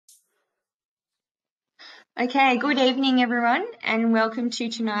Okay, good evening everyone and welcome to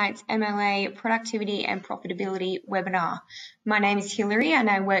tonight's MLA Productivity and Profitability webinar. My name is Hilary and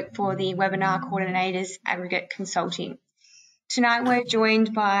I work for the Webinar Coordinators Aggregate Consulting. Tonight we're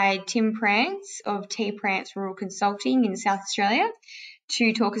joined by Tim Prance of T Prance Rural Consulting in South Australia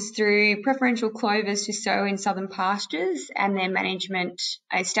to talk us through preferential clovers to sow in southern pastures and their management,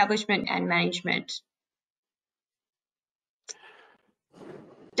 establishment and management.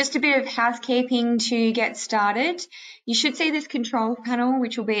 Just a bit of housekeeping to get started. You should see this control panel,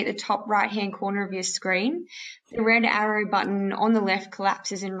 which will be at the top right-hand corner of your screen. The red arrow button on the left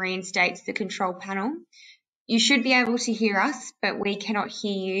collapses and reinstates the control panel. You should be able to hear us, but we cannot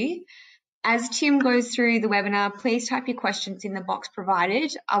hear you. As Tim goes through the webinar, please type your questions in the box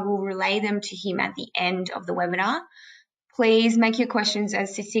provided. I will relay them to him at the end of the webinar. Please make your questions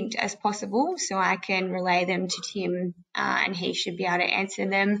as succinct as possible so I can relay them to Tim and he should be able to answer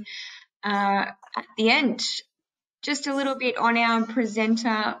them at the end. Just a little bit on our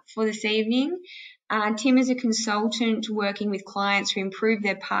presenter for this evening. Tim is a consultant working with clients to improve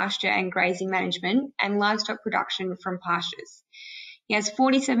their pasture and grazing management and livestock production from pastures. He has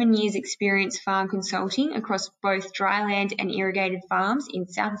 47 years experience farm consulting across both dryland and irrigated farms in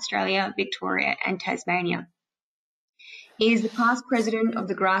South Australia, Victoria and Tasmania. He is the past president of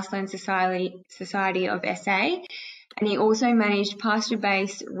the Grassland Society of SA, and he also managed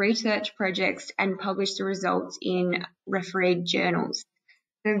pasture-based research projects and published the results in refereed journals.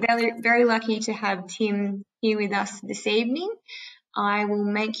 We're very lucky to have Tim here with us this evening. I will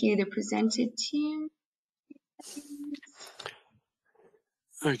make you the presenter, Tim.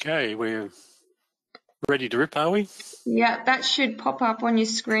 Okay, we're ready to rip, are we? Yeah, that should pop up on your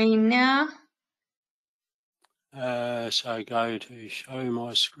screen now. So go to show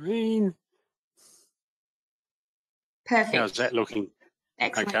my screen. Perfect. How's that looking?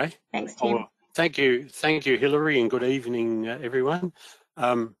 Excellent. Okay. Thanks, Tim. Well, thank you, Hilary, and good evening, everyone.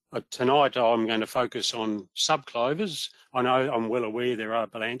 Tonight I'm going to focus on subclovers. I know I'm well aware there are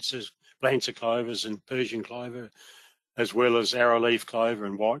Balancer clovers and Persian clover, as well as arrowleaf clover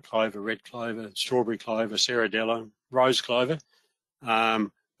and white clover, red clover, strawberry clover, ceradella, rose clover.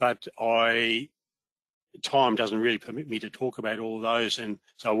 But time doesn't really permit me to talk about all those, and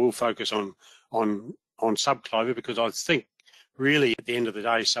so I will focus on subclover because I think really at the end of the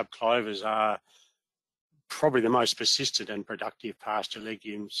day subclovers are probably the most persistent and productive pasture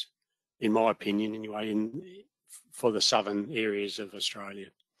legumes, in my opinion anyway, for the southern areas of Australia.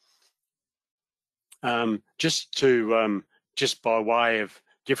 Just by way of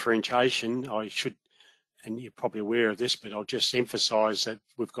differentiation, I should, and you're probably aware of this, but I'll just emphasise that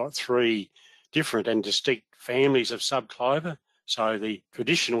we've got three different and distinct families of subclover. So the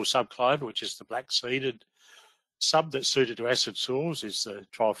traditional subclover, which is the black-seeded sub that's suited to acid soils, is the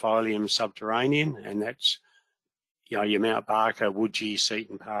Trifolium subterranean, and that's, you know, your Mount Barker, Woodgee,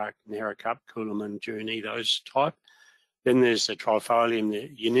 Seaton Park, Narrowcup, Coolaman, Journey, those type. Then there's the Trifolium, the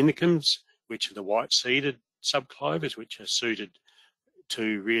Uninicums, which are the white-seeded subclovers, which are suited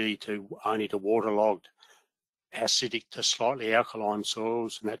only to waterlogged, acidic to slightly alkaline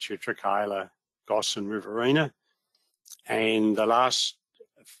soils, and that's your Trichala, Goss and Riverina. And the last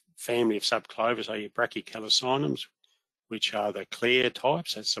family of subclovers are your Brachycalicinums, which are the clear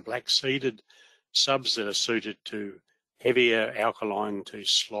types. That's the black-seeded subs that are suited to heavier alkaline to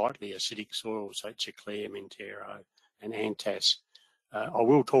slightly acidic soils. So it's your Clare, Mentero and Antas. I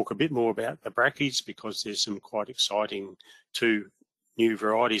will talk a bit more about the brackies because there's some quite exciting two new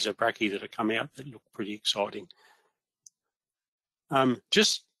varieties of brachy that have come out that look pretty exciting.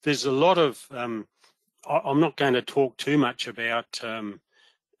 There's a lot of, I'm not going to talk too much about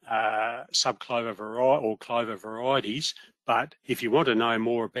subclover variety or clover varieties, but if you want to know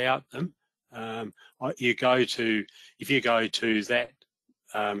more about them, if you go to that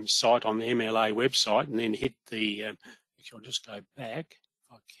site on the MLA website and then hit the, I'll just go back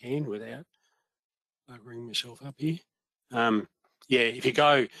if I can without buggering myself up here. Yeah, if you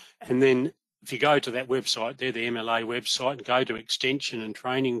go to that website there, the MLA website, and go to extension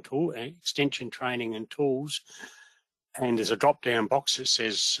training and tools, and there's a drop-down box that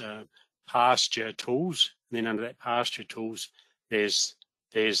says pasture tools. And then under that pasture tools, there's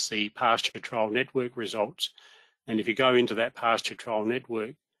the pasture trial network results. And if you go into that pasture trial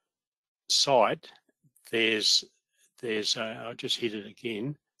network site, there's I'll just hit it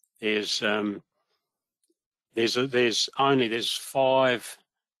again. There's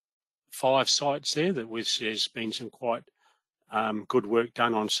five sites there there's been some quite good work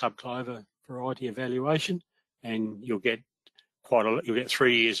done on subclover variety evaluation, and you'll get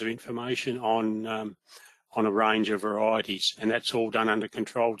 3 years of information on on a range of varieties, and that's all done under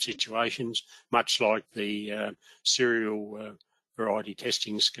controlled situations, much like the cereal variety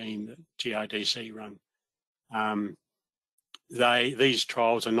testing scheme that GRDC run. These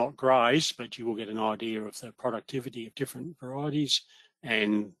trials are not greys, but you will get an idea of the productivity of different varieties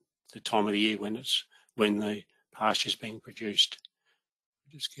and the time of the year when the pasture is being produced.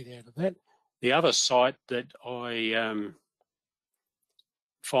 Just get out of that. The other site that I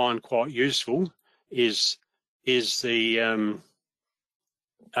find quite useful is the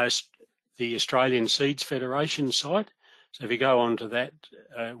Australian Seeds Federation site. So if you go onto that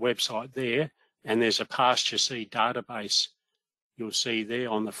website there, and there's a pasture seed database, you'll see there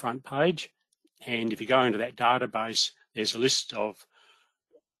on the front page. And if you go into that database, there's a list of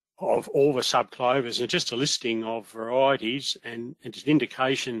all the subclovers and just a listing of varieties, and it's an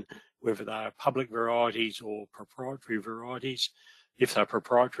indication whether they're public varieties or proprietary varieties. If they're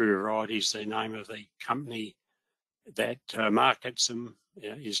proprietary varieties, the name of the company that markets them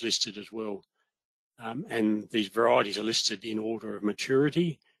is listed as well. And these varieties are listed in order of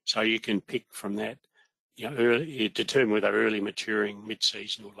maturity, so you can pick from that, determine whether they're early maturing,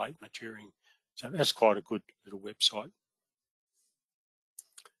 mid-season or late maturing. So that's quite a good little website.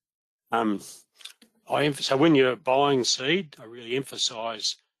 So when you're buying seed, I really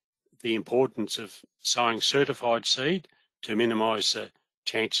emphasise the importance of sowing certified seed to minimise the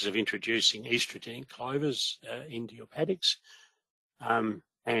chances of introducing estrogenic clovers into your paddocks.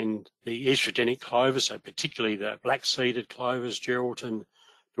 And the estrogenic clovers, so particularly the black-seeded clovers, Geraldton,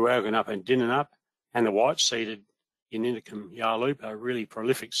 Dualganup and Dinanup, and the white-seeded Uninicum Yarloop are really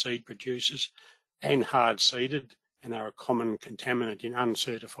prolific seed producers and hard-seeded, and they're a common contaminant in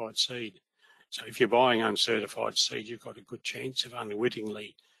uncertified seed. So if you're buying uncertified seed, you've got a good chance of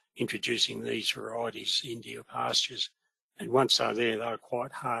unwittingly introducing these varieties into your pastures. And once they're there, they're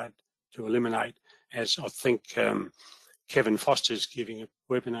quite hard to eliminate, as I think Kevin Foster's giving a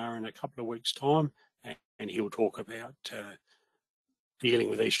webinar in a couple of weeks' time, and he'll talk about dealing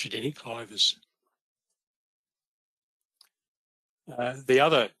with estrogenic clovers. The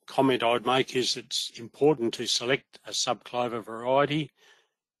other comment I'd make is it's important to select a subclover variety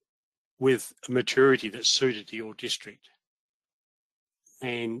with a maturity that's suited to your district.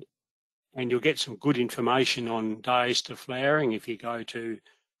 And you'll get some good information on days to flowering if you go to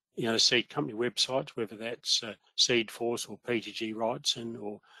seed company websites, whether that's Seed Force or PTG Wrightson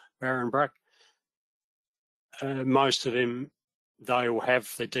or Barrenbrook. Most of them, they will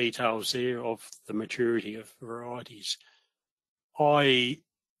have the details there of the maturity of varieties. I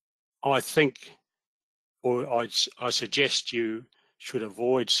think, or I suggest you should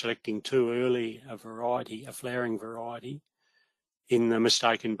avoid selecting too early a flowering variety, in the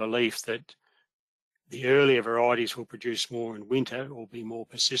mistaken belief that the earlier varieties will produce more in winter or be more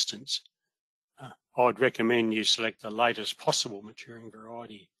persistent. I'd recommend you select the latest possible maturing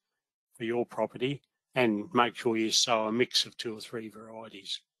variety for your property and make sure you sow a mix of 2 or 3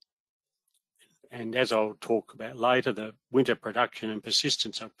 varieties. And as I'll talk about later, the winter production and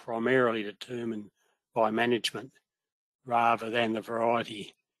persistence are primarily determined by management rather than the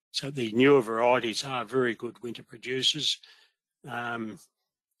variety. So the newer varieties are very good winter producers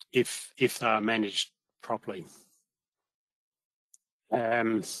if they are managed properly.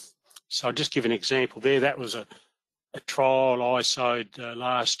 So I'll just give an example there. That was a trial I sowed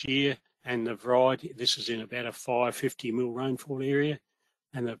last year, and the variety, this is in about a 550 mil rainfall area,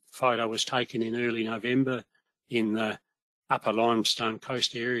 and the photo was taken in early November in the upper limestone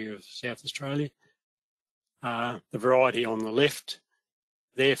coast area of South Australia. The variety on the left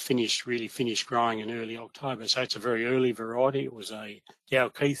there really finished growing in early October, so it's a very early variety. It was a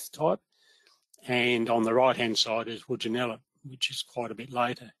Dalkeith type, and on the right-hand side is Woodginella, which is quite a bit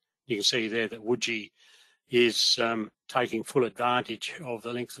later. You can see there that Woodgie is taking full advantage of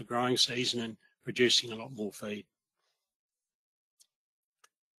the length of growing season and producing a lot more feed.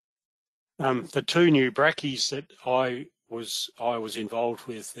 The 2 new brackies that I was involved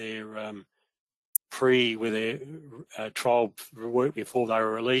with their trial work before they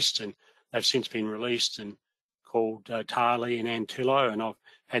were released, and they've since been released, and called Tarley and Antillo, and I've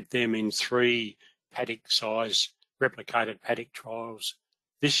had them in 3 paddock-size replicated paddock trials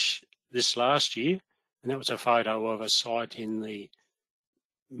this last year, and that was a photo of a site in the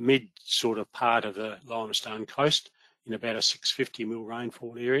mid sort of part of the limestone coast in about a 650 mil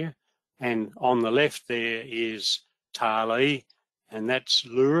rainfall area. And on the left there is Tarley, and that's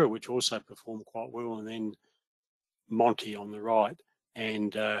Lura, which also performed quite well, and then Monty on the right.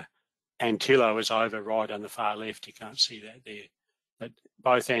 And Antillo is over right on the far left. You can't see that there. But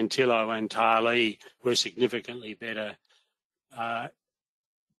both Antillo and Tarley were significantly better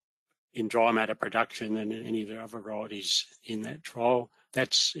in dry matter production than any of the other varieties in that trial.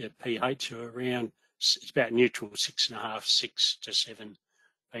 That's a pH of around, it's about neutral 6.5, 6 to 7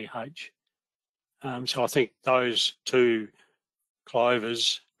 pH. So I think those two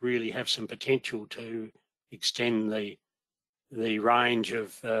clovers really have some potential to extend the range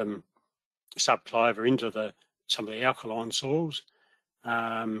of subclover into some of the alkaline soils,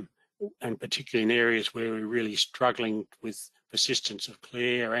 and particularly in areas where we're really struggling with persistence of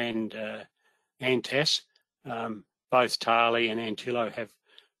clear and tass. Both Tarley and Antillo have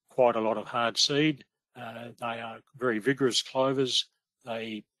quite a lot of hard seed. They are very vigorous clovers.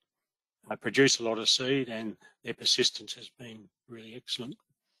 They produce a lot of seed, and their persistence has been really excellent.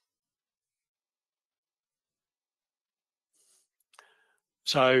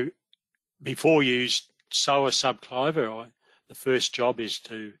 So before you sow a subclover, the first job is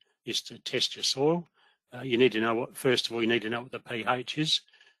to test your soil. You need to know first of all, you need to know what the pH is,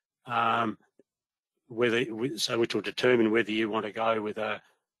 which will determine whether you want to go with a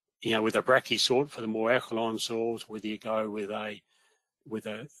brachy sort for the more alkaline soils, whether you go with a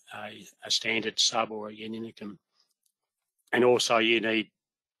standard sub or a Yaninikum. And also you need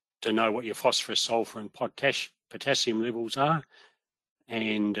to know what your phosphorus, sulfur and potassium levels are,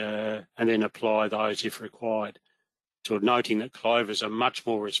 and then apply those if required. So noting that clovers are much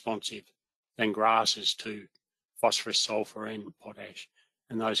more responsive than grasses to phosphorus, sulfur and potash,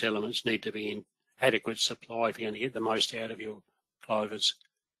 and those elements need to be in adequate supply if you're going to get the most out of your clovers.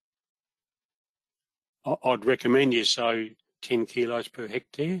 I'd recommend you sow 10 kilos per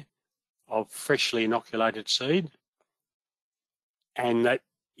hectare of freshly inoculated seed, and that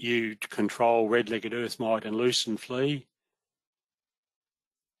you control red-legged earth mite and lucerne flea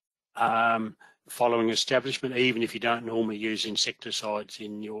following establishment, even if you don't normally use insecticides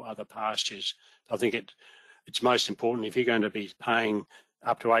in your other pastures. I think it's most important. If you're going to be paying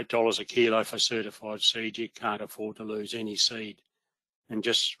up to $8 a kilo for certified seed, you can't afford to lose any seed. And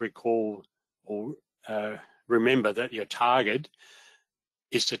just recall or remember that your target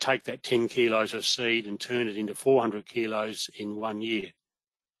is to take that 10 kilos of seed and turn it into 400 kilos in 1 year.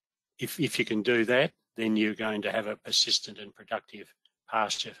 If you can do that, then you're going to have a persistent and productive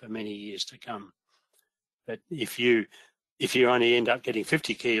pasture for many years to come. But if you only end up getting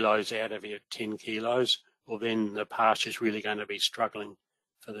 50 kilos out of your 10 kilos, well, then the pasture is really going to be struggling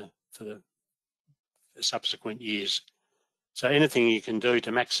for the subsequent years. So anything you can do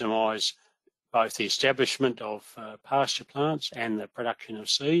to maximise both the establishment of pasture plants and the production of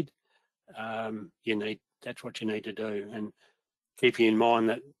seed, that's what you need to do. And keeping in mind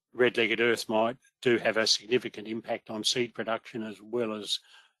that red-legged earth mite do have a significant impact on seed production as well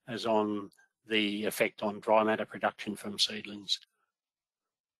as on the effect on dry matter production from seedlings.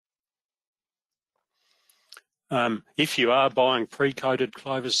 If you are buying pre-coated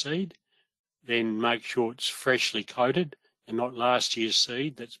clover seed, then make sure it's freshly coated and not last year's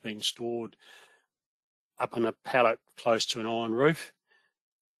seed that's been stored up on a pallet close to an iron roof.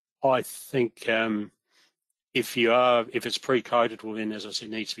 I think if it's pre-coated, well then, as I said,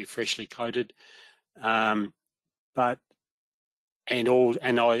 it needs to be freshly coated.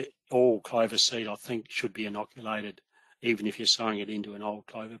 All clover seed, I think, should be inoculated, even if you're sowing it into an old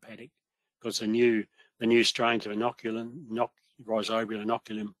clover paddock, because the new strains of rhizobial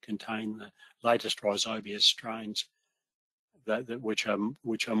inoculum contain the latest rhizobius strains which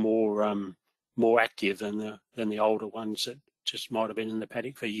are more active than the older ones that just might have been in the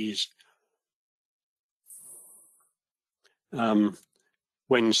paddock for years.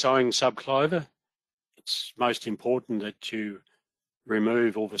 When sowing subclover, it's most important that you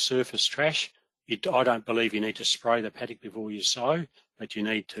remove all the surface trash. I don't believe you need to spray the paddock before you sow, but you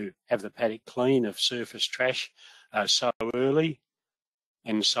need to have the paddock clean of surface trash, sow early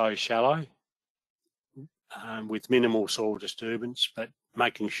and sow shallow with minimal soil disturbance, but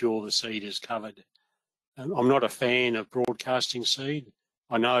making sure the seed is covered. I'm not a fan of broadcasting seed.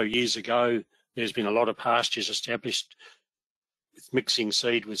 I know years ago there's been a lot of pastures established with mixing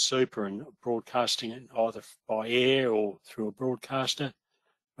seed with super and broadcasting it either by air or through a broadcaster.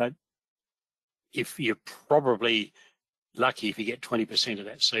 But if you're probably lucky if you get 20% of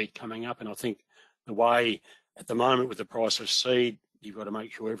that seed coming up, and I think the way at the moment with the price of seed, you've got to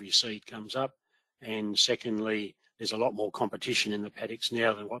make sure every seed comes up. And secondly, there's a lot more competition in the paddocks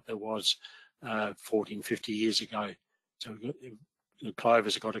now than what there was 14, 50 years ago. So the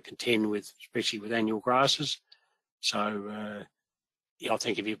clovers have got to contend with, especially with annual grasses. So I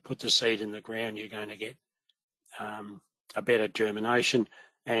think if you put the seed in the ground, you're going to get a better germination,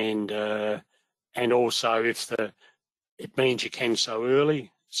 and also it means you can sow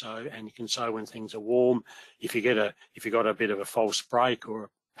early. And you can sow when things are warm. If you got a bit of a false break or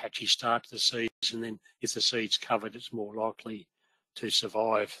patchy start to the seeds, and then if the seed's covered, it's more likely to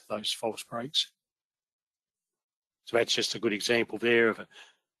survive those false breaks. So that's just a good example there of a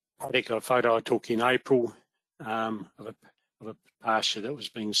photo I took in April of a pasture that was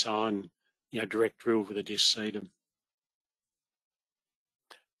being sown, direct drill with a disc seeder.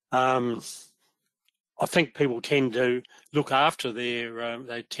 I think people tend to look after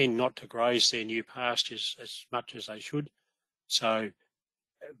they tend not to graze their new pastures as much as they should. So,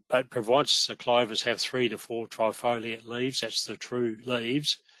 but provides the clovers have 3 to 4 trifoliate leaves, that's the true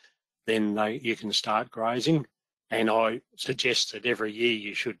leaves, then you can start grazing. And I suggest that every year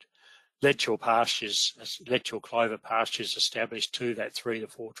you should let your clover pastures establish to that 3 to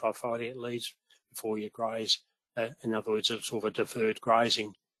 4 trifoliate leaves before you graze. In other words, it's sort of a deferred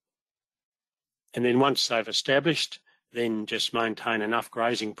grazing. And then once they've established, then just maintain enough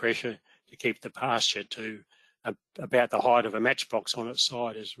grazing pressure to keep the pasture to about the height of a matchbox on its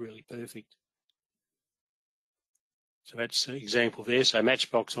side is really perfect. So that's an example there. So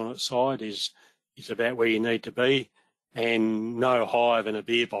matchbox on its side is about where you need to be, and no higher than a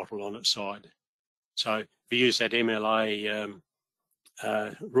beer bottle on its side. So if you use that MLA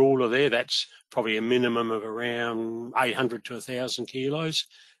ruler there, that's probably a minimum of around 800 to 1,000 kilos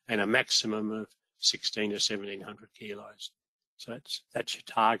and a maximum of 1,600 to 1,700 kilos. So that's your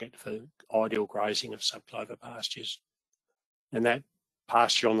target for ideal grazing of subclover pastures. And that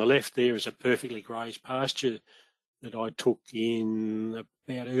pasture on the left there is a perfectly grazed pasture that I took in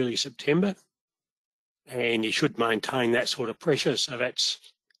about early September. And you should maintain that sort of pressure. So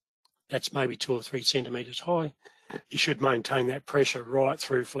that's maybe 2 or 3 centimetres high. You should maintain that pressure right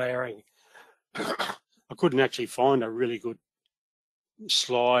through flowering. I couldn't actually find a really good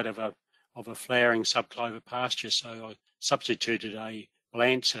slide of a flowering subclover pasture, so I substituted a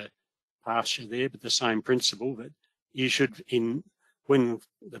Balancer pasture there, but the same principle that you should, when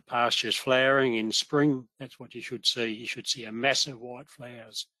the pasture is flowering in spring, that's what you should see. You should see a massive white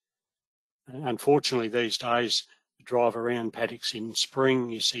flowers. Unfortunately, these days, you drive around paddocks in spring,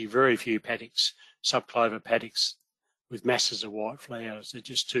 you see very few paddocks, subclover paddocks, with masses of white flowers. There's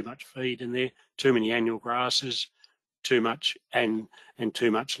just too much feed in there, too many annual grasses, too much and too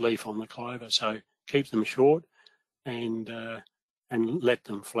much leaf on the clover. So keep them short and let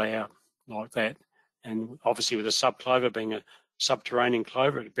them flower like that. And obviously, with a subclover being a subterranean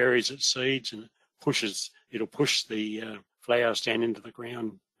clover, it buries its seeds and it'll push the flowers down into the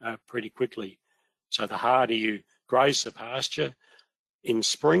ground pretty quickly. So the harder you graze the pasture in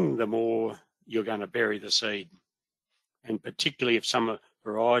spring, the more you're going to bury the seed. And particularly if some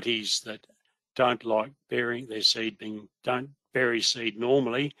varieties that don't like burying their seed, don't bury seed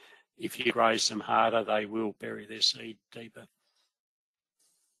normally, if you graze them harder, they will bury their seed deeper.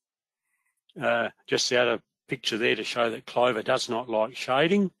 Just the other picture there to show that clover does not like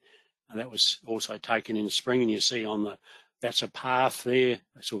shading. And that was also taken in spring, and you see that's a path there,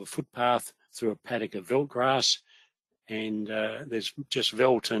 a sort of footpath through a paddock of veld grass, and there's just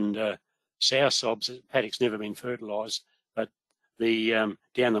veld and sow sobs. The paddock's never been fertilised, but the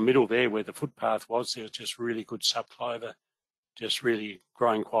down the middle there where the footpath was, there was just really good subclover, just really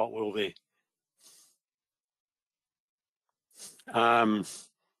growing quite well there.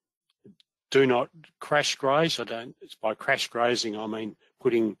 Do not crash graze. By crash grazing, I mean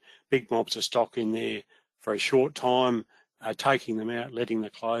putting big mobs of stock in there for a short time, taking them out, letting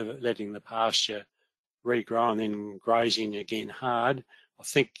the pasture regrow, and then grazing again hard. I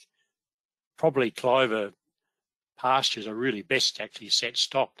think probably clover pastures are really best actually set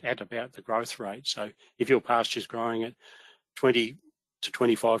stocked at about the growth rate. So if your pasture's growing at 20 to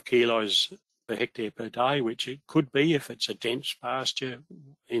 25 kilos per hectare per day, which it could be if it's a dense pasture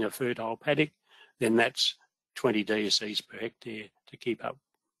in a fertile paddock, then that's 20 DSEs per hectare to keep up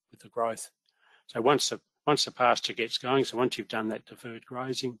with the growth. So once the pasture gets going, so once you've done that deferred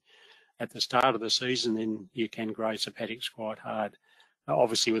grazing at the start of the season, then you can graze the paddocks quite hard.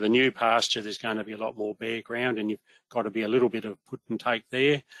 Obviously, with a new pasture, there's going to be a lot more bare ground, and you've got to be a little bit of put and take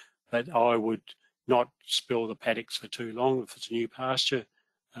there. But I would not spill the paddocks for too long if it's a new pasture.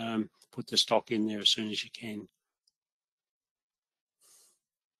 Put the stock in there as soon as you can.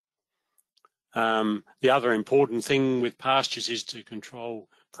 The other important thing with pastures is to control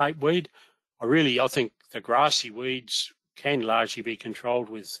tapeweed. I think the grassy weeds can largely be controlled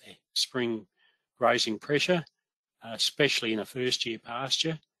with spring grazing pressure, especially in a first-year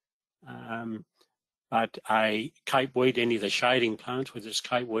pasture. But a capeweed, any of the shading plants, whether it's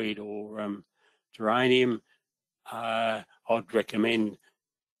capeweed or geranium, I'd recommend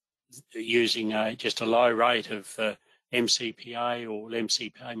using just a low rate of MCPA or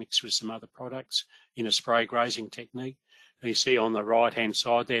MCPA mixed with some other products in a spray grazing technique. You see on the right-hand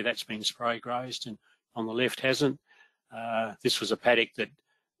side there, that's been spray grazed, and on the left hasn't. This was a paddock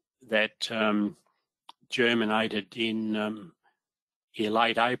that germinated in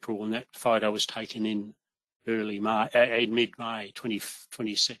late April, and that photo was taken in early May, in mid-May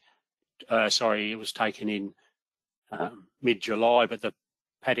 2020. Sorry, it was taken in mid-July, but the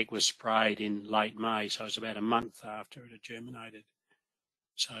paddock was sprayed in late May, so it was about a month after it had germinated.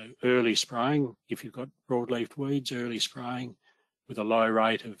 So early spraying, if you've got broadleaf weeds, early spraying with a low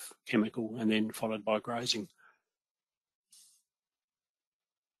rate of chemical, and then followed by grazing.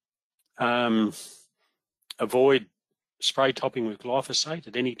 Avoid spray topping with glyphosate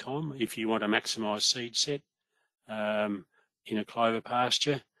at any time if you want to maximise seed set in a clover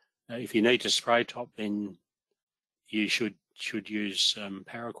pasture. If you need to spray top, then you should use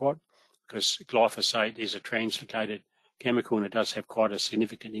paraquat, because glyphosate is a translocated chemical and it does have quite a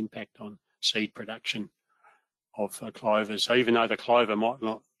significant impact on seed production of clovers. So even though the clover might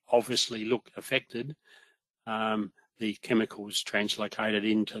not obviously look affected, the chemical is translocated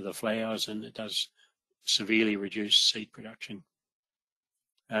into the flowers and it does severely reduce seed production.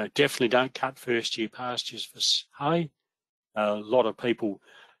 Definitely don't cut first-year pastures for hay. A lot of people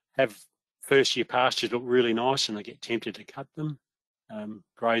have first-year pastures look really nice and they get tempted to cut them.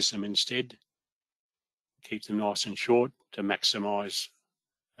 Graze them instead. Keep them nice and short to maximise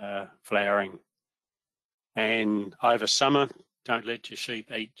flowering. And over summer, don't let your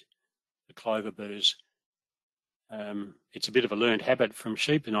sheep eat the clover burrs. It's a bit of a learned habit from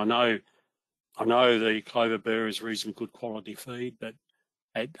sheep, and I know the clover burr is reasonably good quality feed, but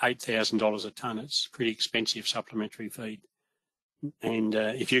at $8,000 a tonne, it's pretty expensive supplementary feed. And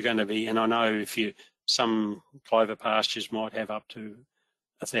if you're going to be, and I know some clover pastures might have up to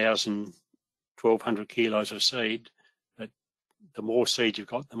 1,000, 1,200 kilos of seed, but the more seed you've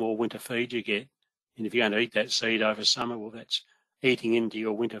got, the more winter feed you get. And if you're going to eat that seed over summer, well, that's eating into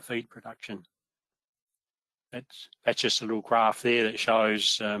your winter feed production. That's just a little graph there that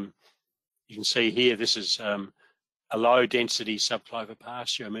shows, you can see here, this is a low density subclover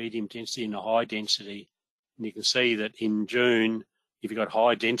pasture, a medium density and a high density. And you can see that in June, if you've got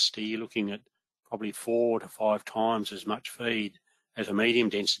high density, you're looking at probably 4 to 5 times as much feed as a medium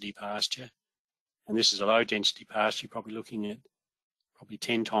density pasture. And this is a low density pasture, you're probably looking at probably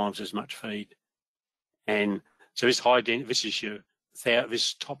 10 times as much feed. And so this high density,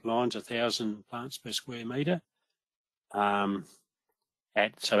 this top line's 1,000 plants per square metre. So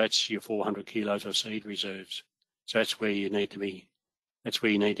that's your 400 kilos of seed reserves. So that's where you need to be. That's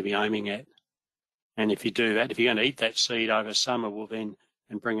where you need to be aiming at. And if you do that, if you're going to eat that seed over summer, well then,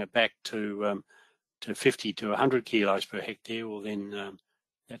 and bring it back to 50 to 100 kilos per hectare, well then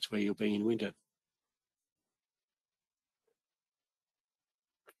that's where you'll be in winter.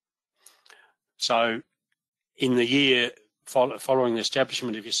 So in the year following the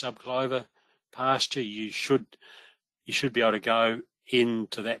establishment of your subclover pasture, you should be able to go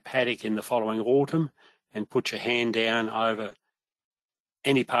into that paddock in the following autumn and put your hand down over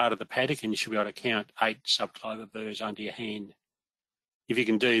any part of the paddock, and you should be able to count 8 subclover burrs under your hand. If you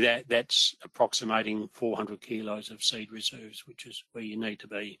can do that, that's approximating 400 kilos of seed reserves, which is where you need to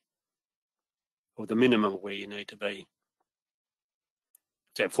be, or the minimum where you need to be.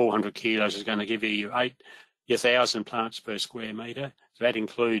 That 400 kilos is going to give you your 1,000 plants per square metre. So that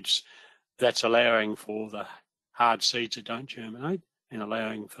includes, that's allowing for the hard seeds that don't germinate and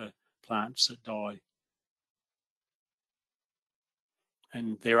allowing for plants that die.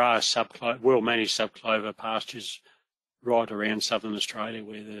 And there are well-managed subclover pastures right around southern Australia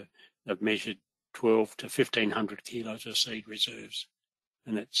where they've measured 1,200 to 1,500 kilos of seed reserves,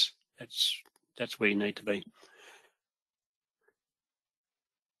 and that's where you need to be.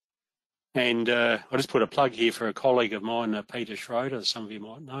 And I'll just put a plug here for a colleague of mine, Peter Schroeder, some of you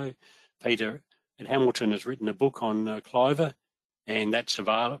might know. Peter at Hamilton has written a book on clover, and that's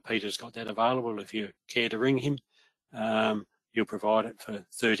available. Peter's got that available if you care to ring him. You'll provide it for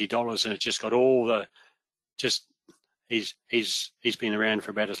 $30, and it's just got all the, he's been around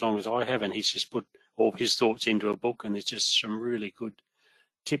for about as long as I have, and he's just put all his thoughts into a book, and there's just some really good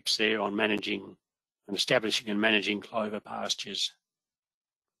tips there on managing and establishing and managing clover pastures.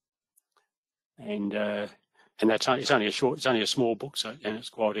 And that's it's only a small book, so, and it's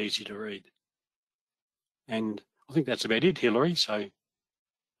quite easy to read. And I think that's about it, Hilary. So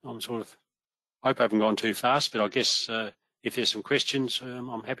I'm hope I haven't gone too fast, but I guess if there's some questions,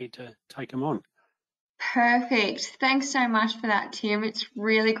 I'm happy to take them on. Perfect. Thanks so much for that, Tim. It's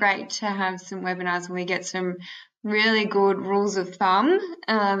really great to have some webinars where we get some really good rules of thumb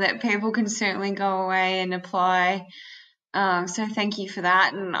that people can certainly go away and apply So thank you for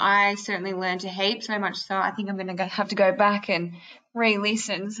that. And I certainly learned a heap, so much so I think I'm going to have to go back and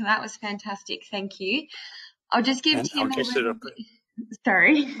re-listen. So that was fantastic. Thank you. I'll just give And Tim I guess it'll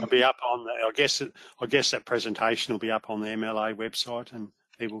sorry. be up on the, I guess that presentation will be up on the MLA website and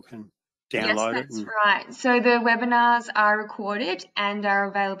people can Yes, download it. that's right. So the webinars are recorded and are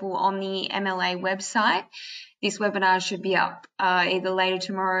available on the MLA website. This webinar should be up either later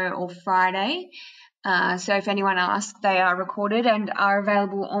tomorrow or Friday. So if anyone asks, they are recorded and are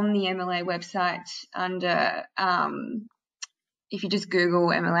available on the MLA website under, if you just Google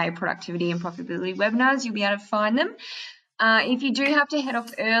MLA productivity and profitability webinars, you'll be able to find them. If you do have to head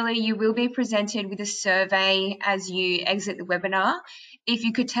off early, you will be presented with a survey as you exit the webinar. If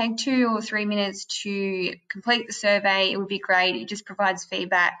you could take 2 or 3 minutes to complete the survey, it would be great. It just provides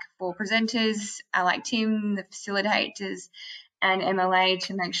feedback for presenters like Tim, the facilitators, and MLA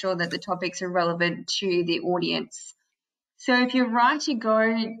to make sure that the topics are relevant to the audience. So if you're right to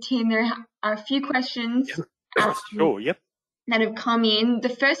go, Tim, there are a few questions. Yep. Sure, yep. That have come in. The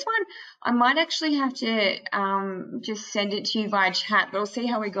first one, I might actually have to just send it to you via chat, but I'll see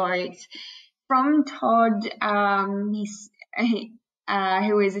how we go. It's from Todd,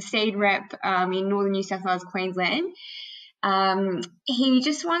 who is a seed rep in northern New South Wales, Queensland. He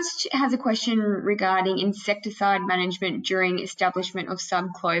just has a question regarding insecticide management during establishment of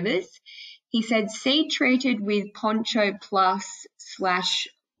sub-clovers. He said seed treated with Poncho Plus /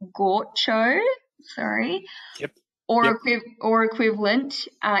 Gorcho, Yep. or equivalent,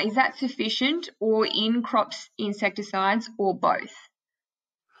 is that sufficient, or in crops insecticides, or both?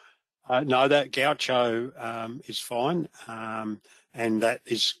 No, that gaucho is fine, and that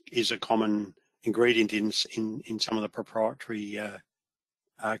is a common ingredient in some of the proprietary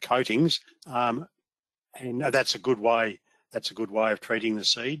coatings, and that's a good way. That's a good way of treating the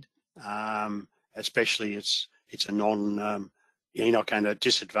seed, especially it's a non. You're not going to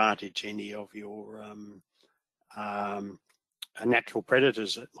disadvantage any of your natural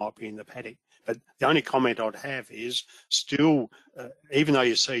predators that might be in the paddock. But the only comment I'd have is still, even though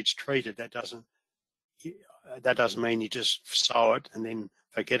your seed's treated, that doesn't mean you just sow it and then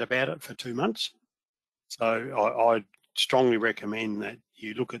forget about it for 2 months. So I'd strongly recommend that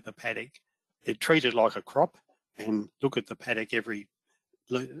you look at the paddock, treat it like a crop, and look at the paddock at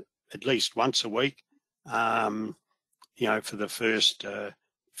least once a week, for the first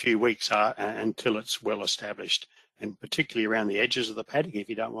few weeks until it's well established. And particularly around the edges of the paddock, if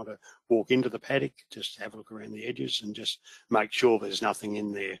you don't want to walk into the paddock, just have a look around the edges and just make sure there's nothing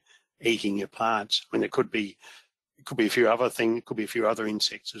in there eating your plants. I mean, it could be a few other things, it could be a few other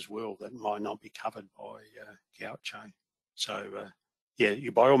insects as well that might not be covered by gaucho. So,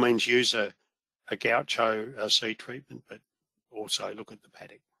 you by all means use a gaucho seed treatment, but also look at the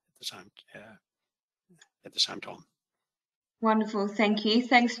paddock at the same time. Wonderful, thank you.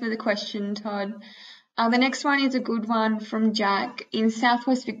 Thanks for the question, Todd. The next one is a good one from Jack. In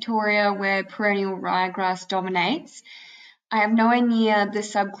southwest Victoria, where perennial ryegrass dominates, I have nowhere near the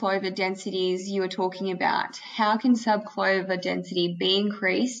subclover densities you were talking about. How can subclover density be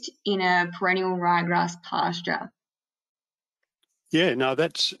increased in a perennial ryegrass pasture? Yeah, no,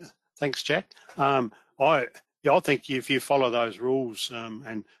 thanks, Jack. I think if you follow those rules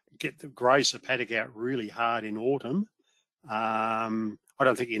and graze the paddock out really hard in autumn, I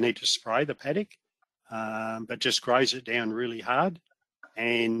don't think you need to spray the paddock. But just graze it down really hard,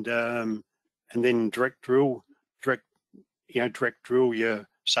 and then direct drill your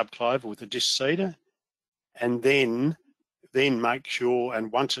subclover with a disc seeder, and then make sure, and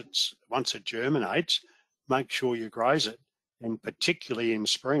once it germinates, make sure you graze it, and particularly in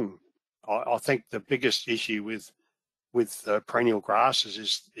spring. I think the biggest issue with perennial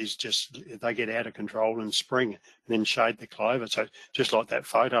grasses is just they get out of control in spring and then shade the clover. So just like that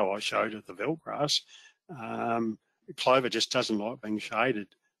photo I showed of the veldgrass, clover just doesn't like being shaded.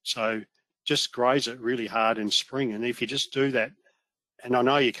 So just graze it really hard in spring. And if you just do that, and I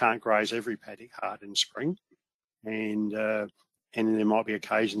know you can't graze every paddock hard in spring, and there might be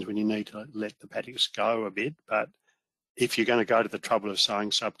occasions when you need to let the paddocks go a bit, but if you're going to go to the trouble of sowing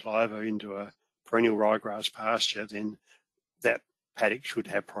subclover into a perennial ryegrass pasture, then that paddock should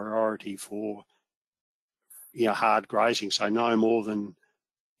have priority for hard grazing. So no more than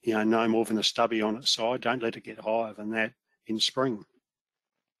a stubby on its side. Don't let it get higher than that in spring.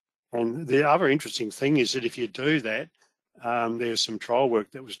 And the other interesting thing is that if you do that, there's some trial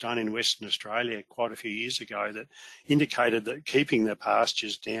work that was done in Western Australia quite a few years ago that indicated that keeping the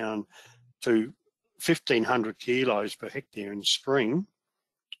pastures down to 1,500 kilos per hectare in spring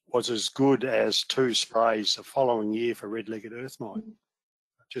was as good as 2 sprays the following year for red-legged earth mite.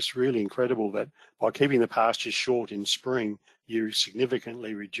 just really incredible that by keeping the pastures short in spring, you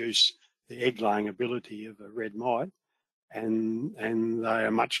significantly reduce the egg-laying ability of the red mite, and they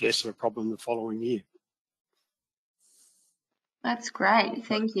are much less of a problem the following year. That's great.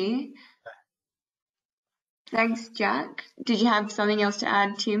 Thank you. Thanks, Jack. Did you have something else to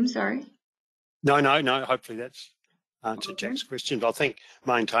add, Tim? Sorry. No. Hopefully that's answered Jack's question. But I think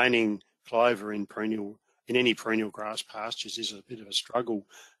maintaining clover in any perennial grass pastures is a bit of a struggle,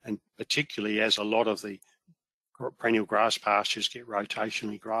 and particularly as a lot of the perennial grass pastures get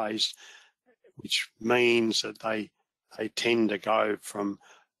rotationally grazed, which means that they tend to go from,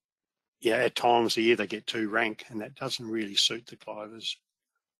 at times of the year they get too rank, and that doesn't really suit the clovers.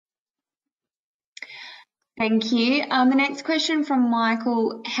 Thank you. The next question from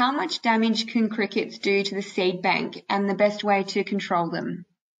Michael: how much damage can crickets do to the seed bank, and the best way to control them?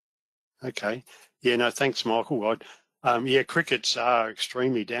 Okay. Yeah, no, thanks, Michael. Crickets are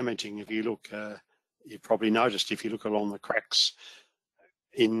extremely damaging. If you look, you've probably noticed if you look along the cracks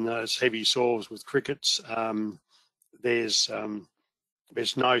in those heavy soils with crickets, there's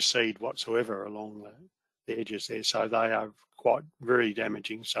no seed whatsoever along the edges there, so they are quite very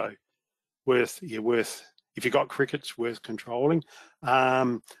damaging. So if you've got crickets, worth controlling.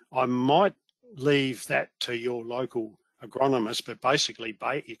 I might leave that to your local agronomist, but basically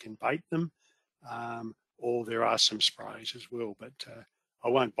you can bait them, or there are some sprays as well. But I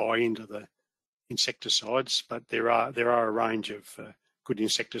won't buy into the insecticides, but there are a range of good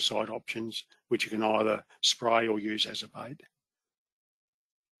insecticide options which you can either spray or use as a bait.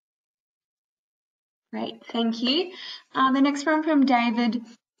 Great, thank you. The next one from David: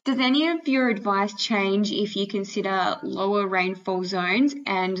 does any of your advice change if you consider lower rainfall zones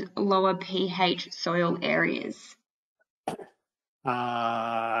and lower pH soil areas?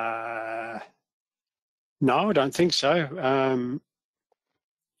 No, I don't think so.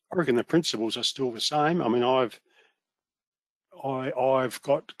 I reckon the principles are still the same. I mean, I've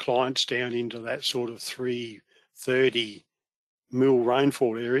got clients down into that sort of 330 mil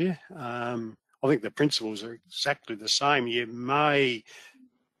rainfall area. I think the principles are exactly the same. You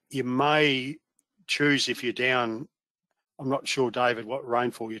may choose, if you're down, I'm not sure, David, what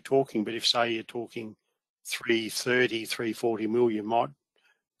rainfall you're talking, but if, say, you're talking 330, 340 mil, you might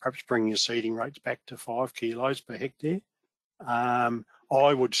perhaps bring your seeding rates back to 5 kilos per hectare. I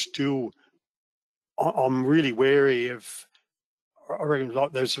would still, I'm really wary of, I reckon,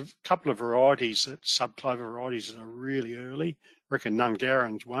 like, there's a couple of varieties, subclover varieties, that are really early. I reckon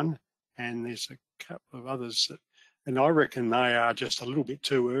Nungaran's one, and there's a couple of others and I reckon they are just a little bit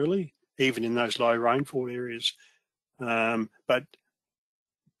too early, even in those low rainfall areas. But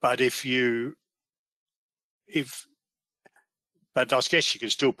I guess you can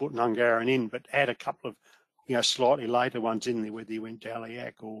still put Nungaran in, but add a couple of, slightly later ones in there, whether you went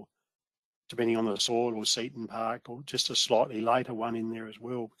Daliac or, depending on the soil, or Seaton Park, or just a slightly later one in there as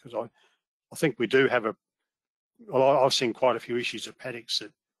well, because I think we do have I've seen quite a few issues of paddocks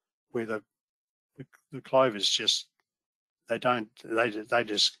where the clovers just, they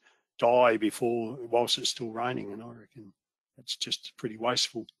just die whilst it's still raining, and I reckon that's just pretty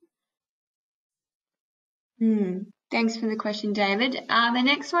wasteful. Thanks for the question, David. The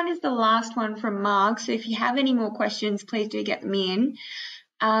next one is the last one from Mark, so if you have any more questions, please do get them in.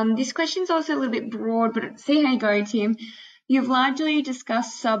 This question is also a little bit broad, but see how you go, Tim. You've largely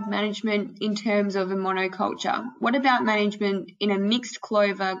discussed sub-management in terms of a monoculture. What about management in a mixed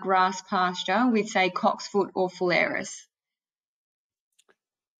clover grass pasture with, say, cocksfoot or phalaris?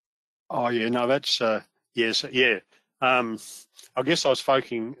 Oh, yeah, no, that's, yes, yeah. I guess I was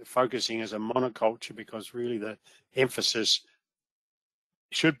focusing as a monoculture because really the emphasis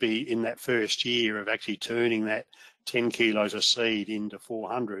should be in that first year of actually turning that 10 kilos of seed into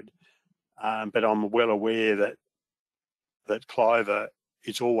 400. But I'm well aware that clover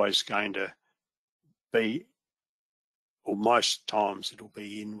is always going to be, or most times it'll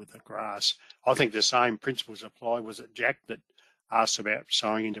be in with the grass. I think the same principles apply. Was it Jack that asked about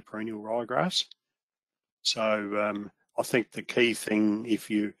sowing into perennial ryegrass? So I think the key thing, if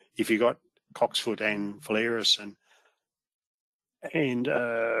you got cocksfoot and phalaris and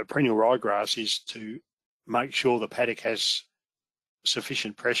perennial ryegrass, is to make sure the paddock has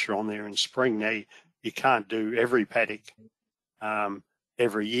sufficient pressure on there in spring. Now, you can't do every paddock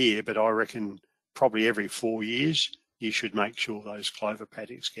every year, but I reckon probably every 4 years you should make sure those clover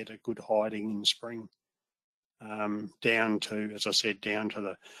paddocks get a good hiding in spring, down to, as I said, down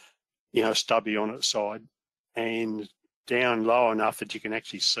to the stubby on its side, and down low enough that you can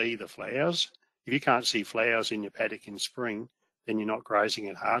actually see the flowers. If you can't see flowers in your paddock in spring, then you're not grazing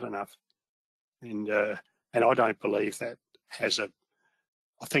it hard enough. And I don't believe that has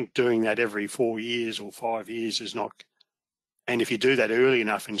I think doing that every 4 years or 5 years is not, and if you do that early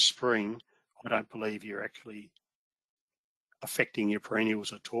enough in spring, I don't believe you're actually affecting your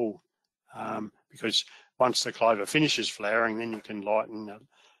perennials at all, because once the clover finishes flowering, then you can lighten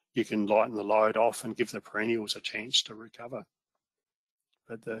the load off and give the perennials a chance to recover.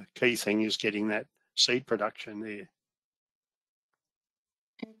 But the key thing is getting that seed production there.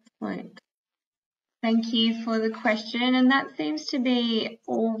 Excellent. Thank you for the question, and that seems to be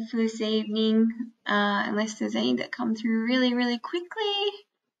all for this evening, unless there's any that come through really, really quickly.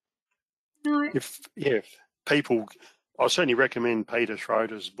 No. If people, I certainly recommend Peter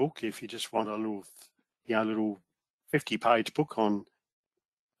Schroeder's book if you just want a little 50-page book on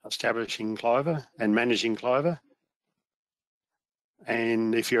establishing clover and managing clover.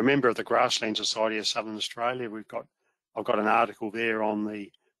 And if you're a member of the Grassland Society of Southern Australia, I've got an article there on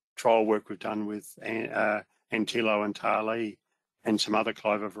the trial work we've done with Antillo and Tarlee and some other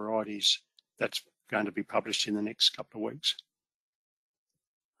clover varieties that's going to be published in the next couple of weeks.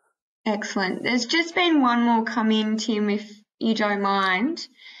 Excellent. There's just been one more come in, Tim, if you don't mind.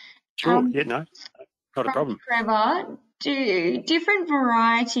 Sure, yeah, no, not a problem. Trevor, do different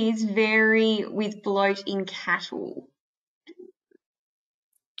varieties vary with bloat in cattle?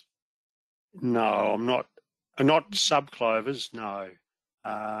 No, I'm not subclovers, no.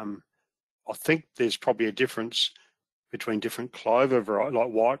 I think there's probably a difference between different clover varieties, like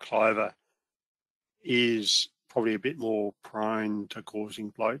white clover is probably a bit more prone to causing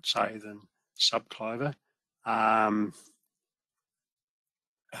bloat, say, than subclover.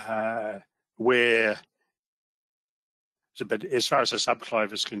 But as far as the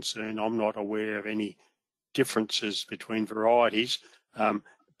subclover is concerned, I'm not aware of any differences between varieties.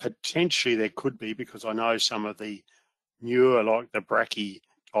 Potentially there could be, because I know some of the newer, like the brachy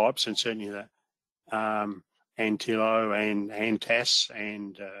types, and certainly the Antillo and Antas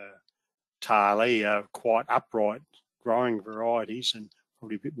and Tarlee are quite upright growing varieties and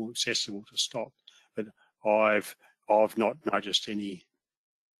probably a bit more accessible to stock. But I've not noticed any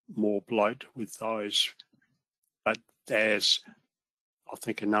more bloat with those. But as I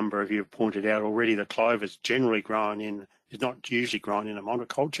think a number of you have pointed out already, the clover is generally grown in, is not usually grown in a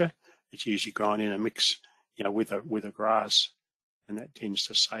monoculture. It's usually grown in a mix, with a grass, and that tends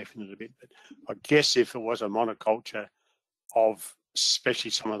to safeten it a bit. But I guess if it was a monoculture of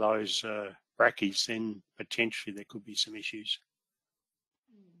especially some of those brackies, then potentially there could be some issues.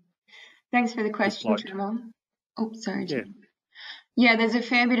 Thanks for the question, Trevor. Oh, sorry. Yeah. Yeah, there's a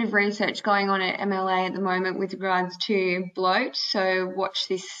fair bit of research going on at MLA at the moment with regards to bloat, so watch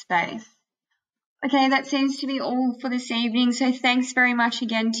this space. Okay, that seems to be all for this evening. So thanks very much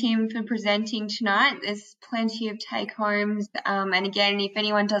again, Tim, for presenting tonight. There's plenty of take-homes. And again, if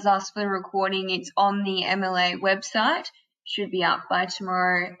anyone does ask for the recording, it's on the MLA website. Should be up by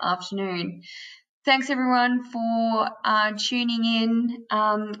tomorrow afternoon. Thanks, everyone, for tuning in.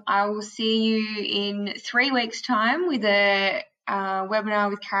 I will see you in 3 weeks' time with a webinar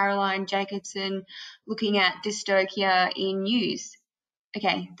with Caroline Jacobson looking at dystocia in ewes.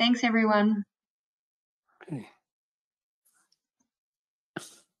 Okay, thanks, everyone. Okay.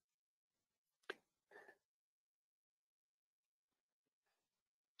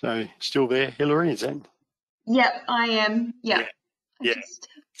 So still there, Hillary, is that? Yep, I am. Yep. Yeah.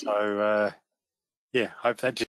 So, hope that